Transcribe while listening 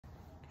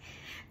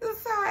So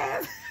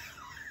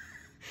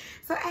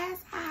as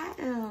I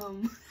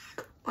am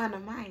on the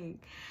mic,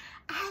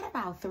 I had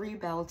about 3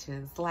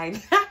 belches.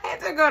 Like, I had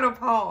to go to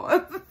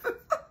pause.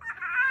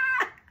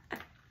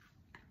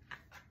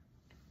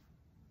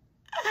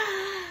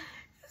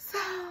 So,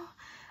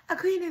 a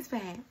queen is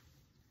back.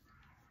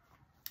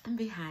 I'm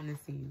behind the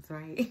scenes,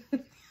 right?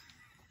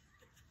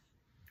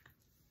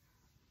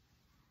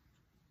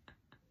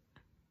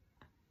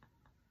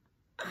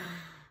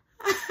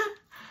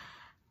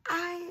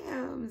 I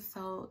am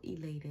so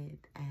elated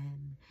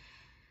and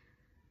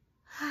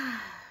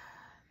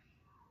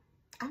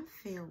I'm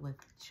filled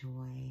with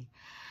joy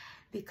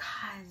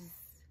because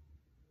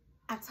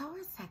October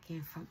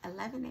 2nd from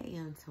 11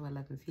 a.m. to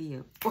 11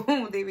 p.m.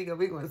 Boom, there we go.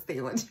 We're going to stay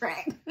on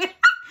track.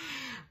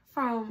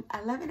 From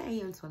 11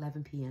 a.m. to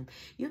 11 p.m.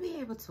 You'll be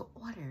able to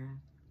order,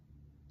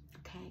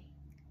 okay?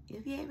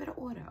 You'll be able to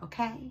order,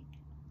 okay?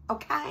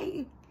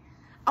 Okay?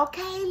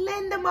 Okay,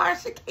 Linda,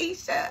 Marsha,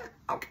 Keisha,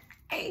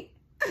 okay?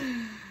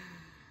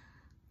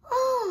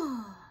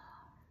 Ooh.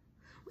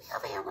 We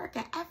over here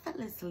working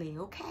effortlessly,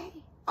 okay?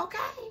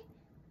 Okay?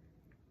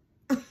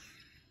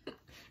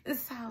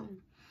 So,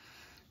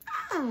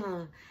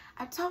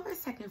 October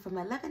 2nd from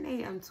 11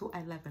 a.m. to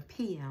 11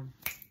 p.m.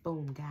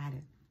 Boom, got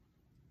it.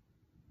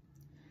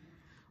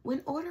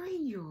 When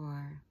ordering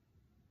your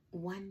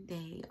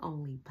one-day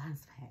only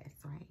bus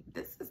pass, right?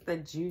 This is the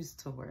juice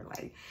tour.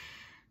 Like,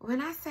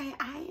 when I say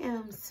I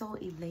am so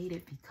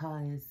elated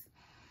because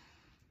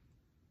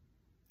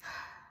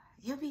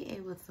you'll be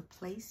able to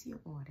place your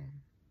order,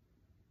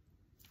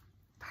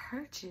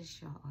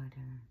 purchase your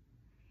order,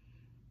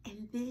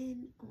 and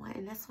then,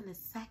 and that's on the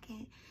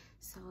 2nd,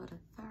 so the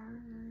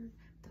 3rd,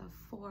 the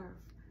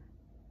 4th,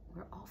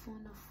 we're off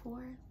on the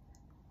 4th,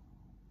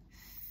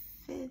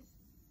 5th,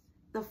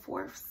 the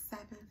 4th,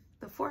 7th,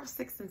 the 4th,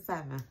 6th, and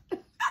 7th.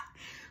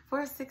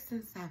 4th, 6th,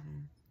 and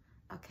 7th.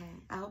 Okay,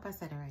 I hope I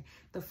said it right.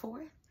 The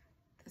 4th,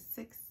 the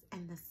 6th,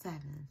 and the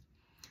 7th.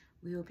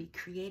 We will be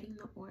creating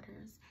the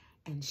orders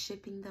and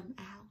shipping them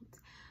out,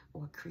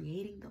 or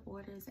creating the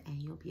orders,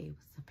 and you'll be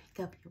able to pick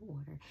up your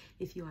order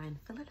if you are in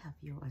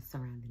Philadelphia or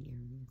surrounding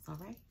areas, all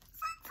right?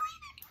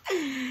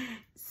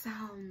 So,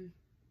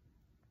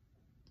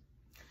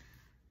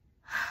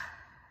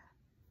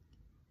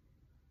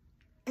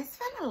 it's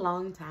been a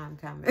long time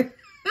coming.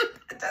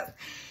 Just,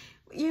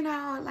 you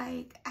know,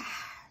 like,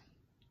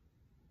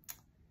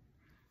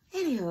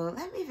 anywho,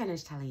 let me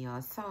finish telling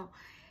y'all. So,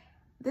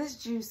 this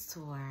juice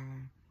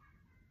tour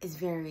is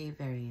very,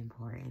 very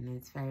important.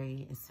 It's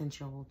very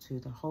essential to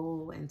the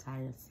whole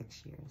entire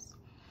 6 years.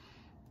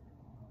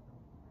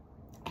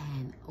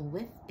 And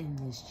within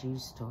this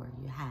juice store,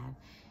 you have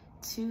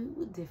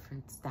 2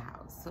 different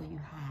styles. So you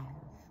have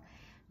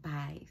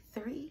buy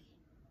 3,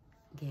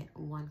 get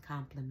 1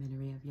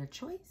 complimentary of your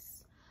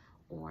choice,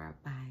 or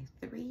buy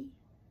 3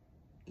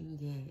 and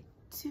get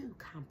 2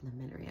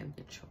 complimentary of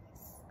your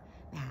choice.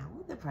 Now,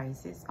 the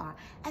prices are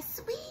a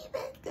sweet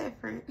bit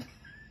different.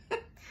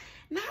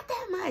 Not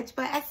that much,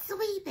 but a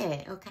sweet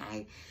bit,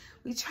 okay?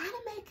 We try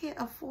to make it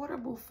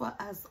affordable for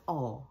us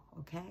all,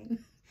 okay?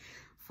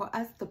 For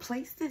us to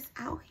place this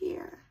out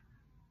here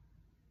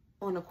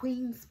on a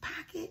queen's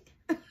pocket,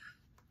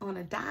 on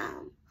a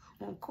dime,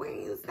 on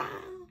queen's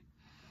dime,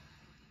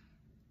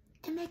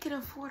 and make it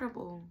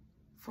affordable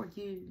for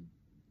you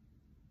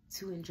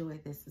to enjoy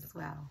this as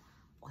well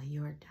on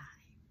your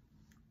dime.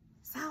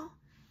 So,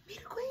 be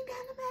the queen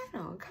down the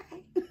middle,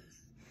 okay?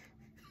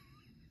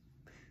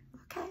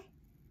 Okay?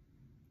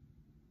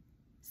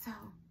 So,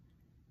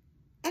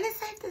 and it's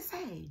safe to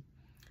say,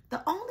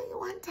 the only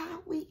one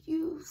time we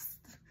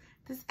used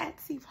this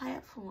Etsy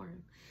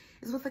platform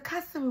is with a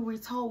customer we're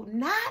told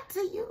not to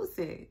use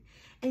it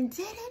and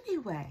did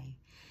anyway.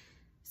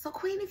 So,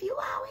 queen, if you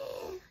out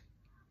here,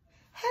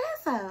 hit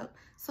us up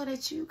so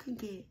that you can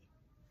get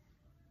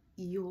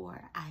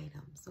your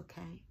items,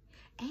 okay?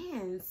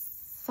 And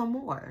some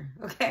more,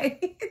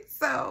 okay?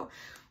 So,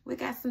 we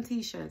got some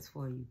t-shirts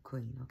for you,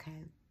 queen,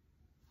 okay?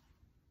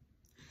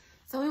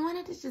 So we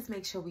wanted to just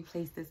make sure we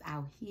place this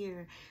out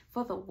here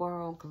for the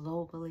world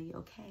globally,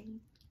 okay?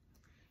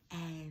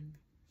 And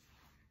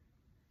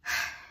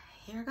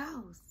here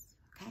goes,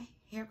 okay?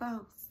 Here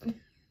goes.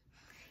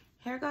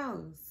 Here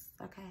goes,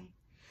 okay?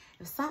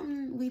 If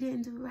something we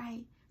didn't do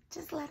right,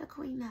 just let a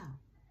queen know.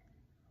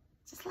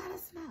 Just let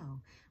us know.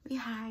 We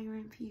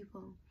hiring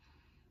people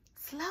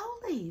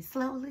slowly,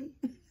 slowly.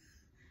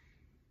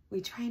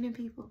 We training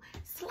people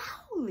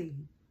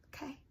slowly,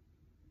 okay?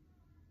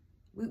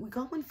 We're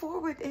going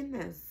forward in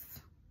this,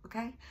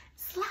 okay?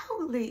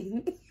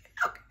 Slowly,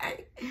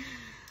 okay?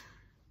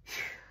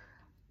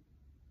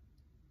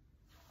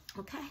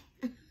 Okay?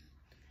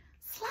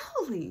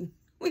 Slowly,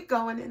 we're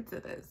going into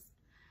this.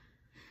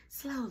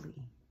 Slowly.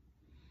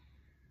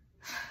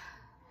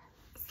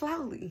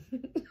 Slowly.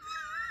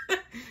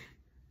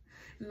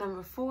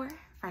 Number 4,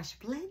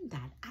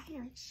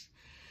 freshblend.irish.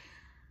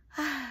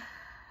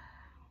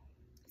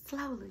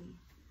 Slowly.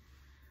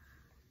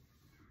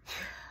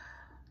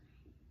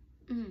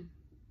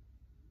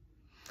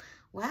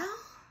 Well,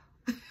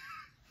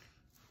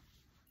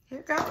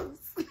 here goes.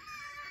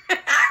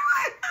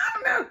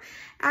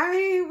 I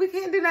mean, we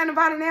can't do nothing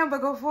about it now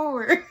but go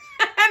forward.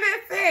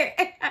 That's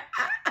it.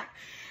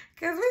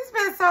 Because we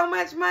spent so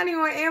much money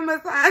on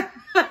Amazon.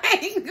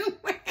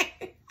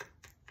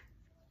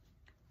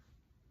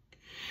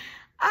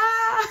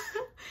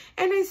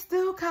 And they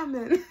still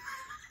coming.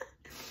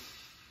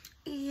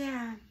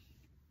 Yeah.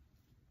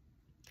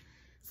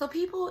 So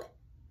people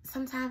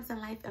sometimes in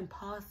life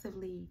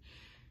impulsively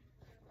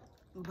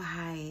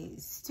buy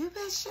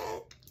stupid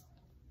shit.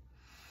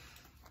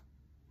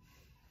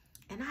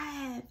 And I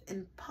have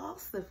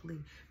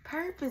impulsively,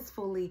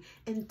 purposefully,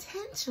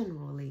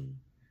 intentionally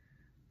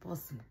bought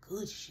some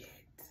good shit.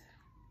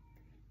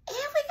 And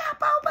we got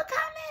boba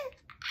coming.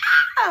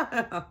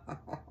 Oh.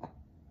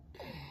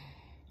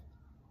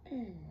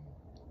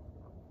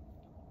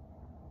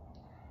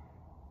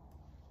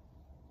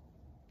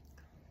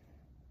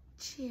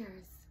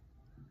 Cheers.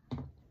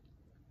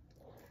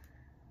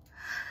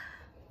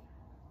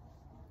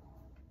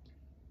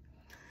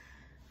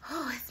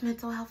 Oh, it's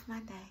Mental Health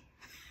Monday.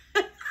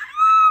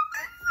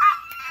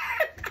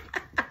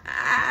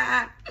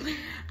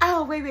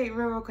 Oh, wait,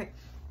 real quick.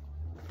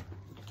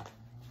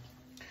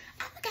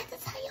 I forgot to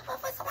tell you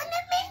what was on the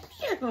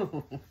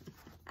menu.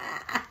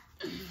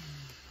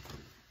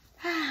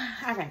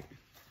 All right.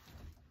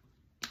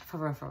 For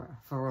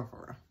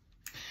real.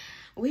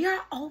 We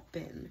are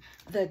open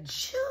the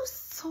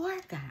Juice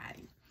Tour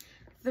Guide.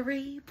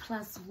 3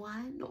 +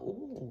 1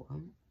 or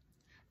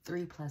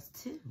 3 +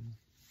 2.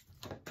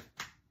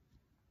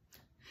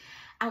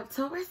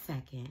 October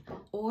 2nd,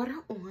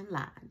 order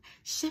online,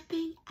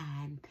 shipping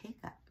and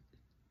pickup.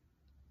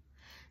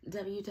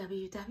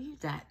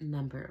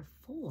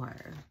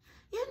 www.number4,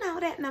 you know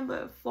that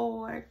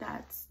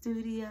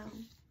number4.studio,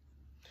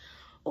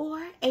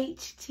 or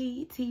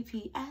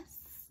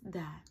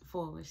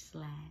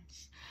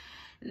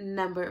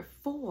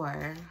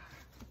https://number4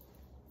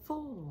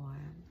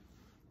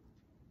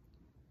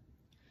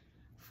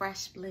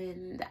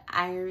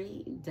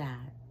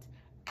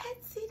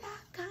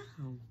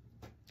 freshblendirie.etsy.com.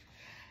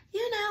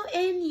 You know,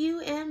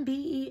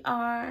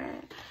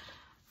 NUMBER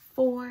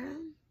 4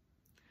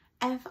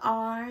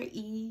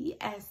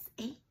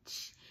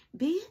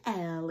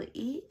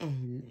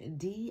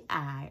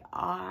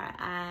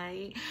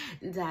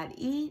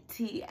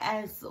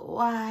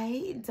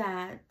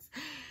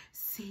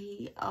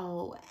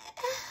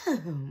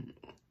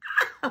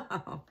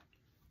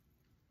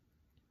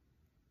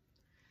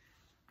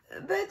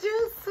 The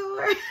Juice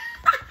Tour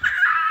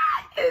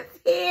is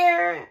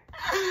here.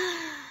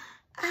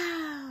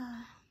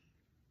 Oh,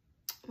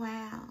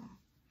 wow.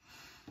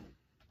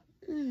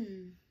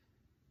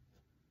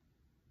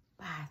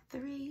 Buy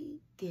 3,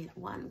 get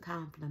 1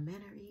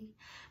 complimentary.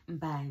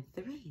 Buy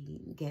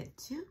 3, get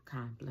 2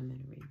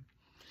 complimentary.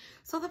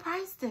 So the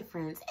price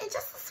difference, it's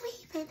just a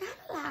sweet bit, not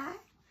a lie.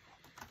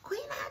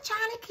 We're not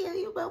trying to kill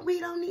you, but we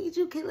don't need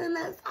you killing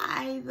us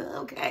either,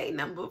 okay?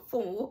 Number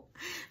 4,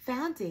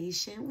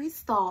 foundation. We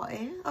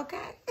starting,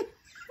 okay?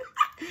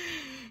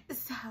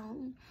 So,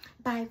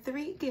 buy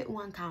 3, get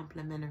 1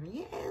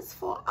 complimentary. It's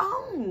for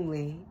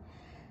only,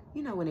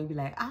 you know when they be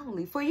like,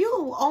 only, for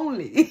you,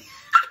 only.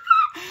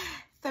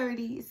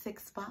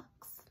 $36.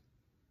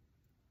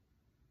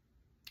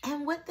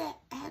 And what that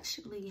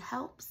actually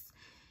helps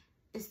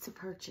is to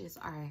purchase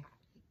our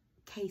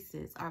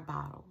cases, our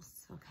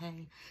bottles,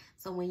 okay?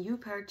 So when you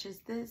purchase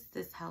this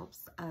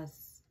helps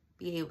us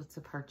be able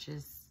to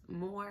purchase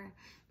more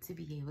to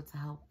be able to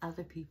help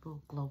other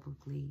people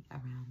globally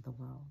around the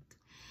world.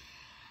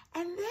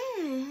 And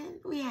then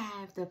we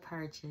have to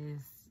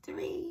purchase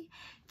 3,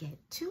 get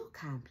 2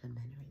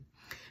 complimentary.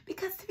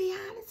 Because to be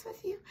honest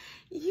with you,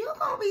 you're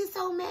going to be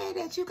so mad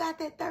that you got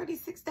that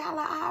 $36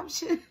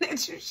 option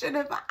that you should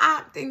have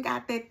opted and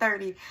got that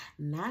 $39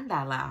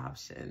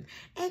 option.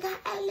 And got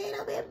a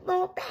little bit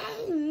more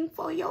bang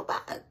for your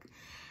buck.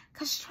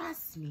 Because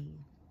trust me,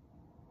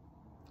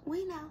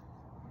 we know.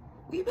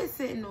 We've been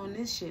sitting on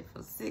this shit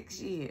for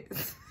 6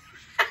 years.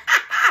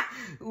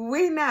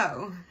 We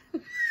know.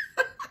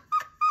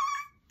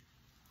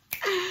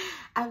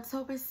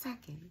 October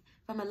 2nd.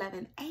 From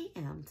 11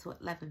 a.m. to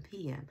 11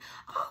 p.m.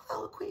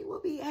 Although Queen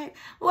will be at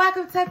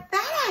Welcome to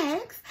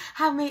FedEx.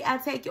 How may I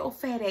take your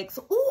FedEx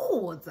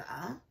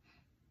order?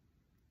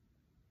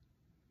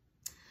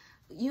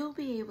 You'll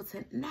be able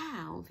to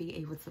now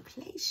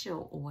place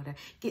your order,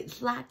 get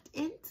locked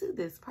into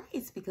this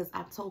price because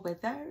October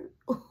 3rd,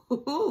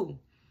 ooh,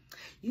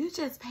 you're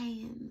just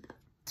paying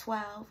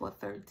 $12 or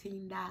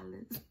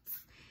 $13,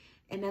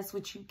 and that's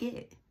what you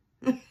get.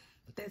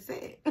 That's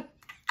it.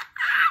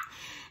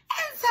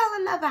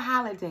 Until another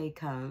holiday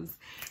comes,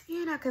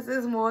 you know, because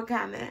there's more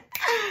coming.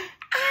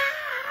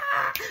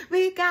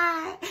 We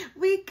got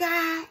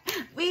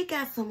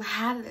some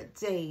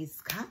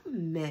holidays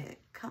coming.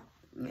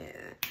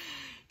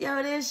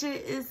 Yo, this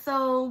shit is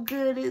so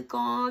good, it's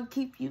gonna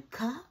keep you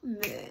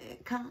coming.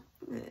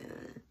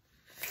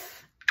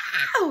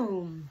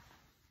 Ow!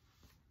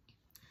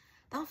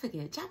 Don't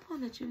forget, jump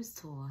on the Juice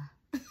Tour.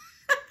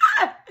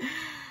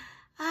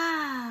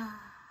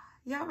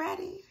 Y'all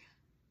ready?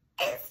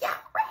 Is y'all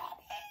ready?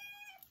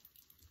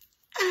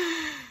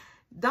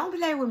 Don't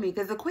play with me,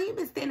 because the queen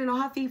been standing on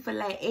her feet for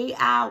like 8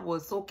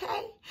 hours,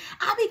 okay?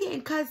 I be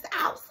getting cussed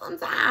out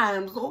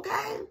sometimes,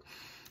 okay?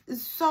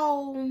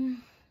 So,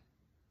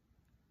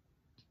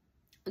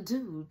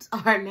 dudes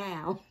are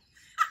now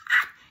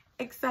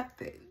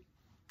accepting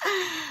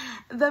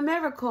the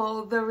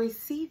miracle, the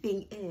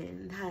receiving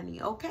end,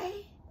 honey,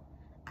 okay?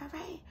 All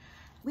right?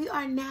 We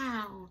are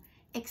now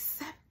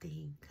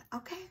accepting,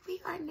 okay?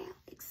 We are now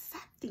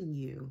accepting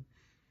you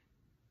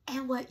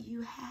and what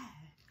you have.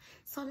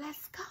 So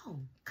let's go.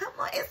 Come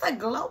on, it's a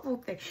global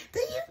thing. Do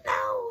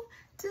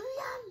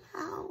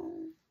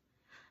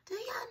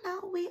y'all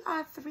know we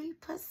are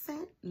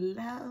 3%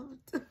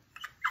 loved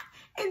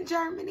in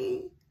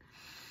Germany?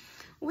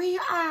 We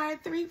are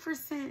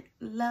 3%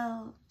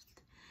 loved.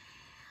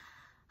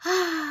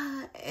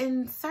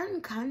 In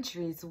certain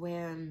countries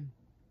where,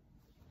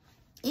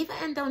 even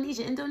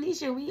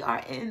Indonesia, we are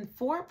in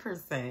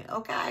 4%,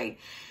 okay?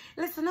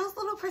 Listen, those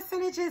little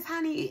percentages,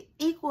 honey,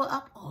 equal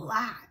up a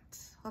lot,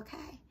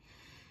 okay?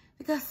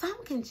 Because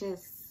some can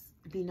just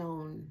be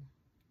known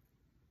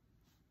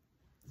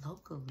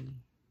locally.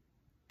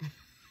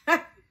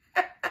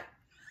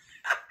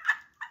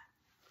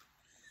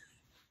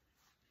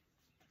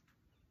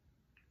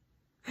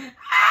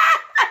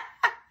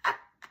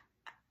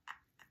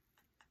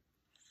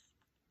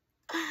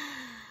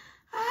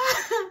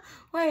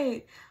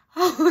 Wait.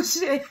 Oh,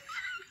 shit.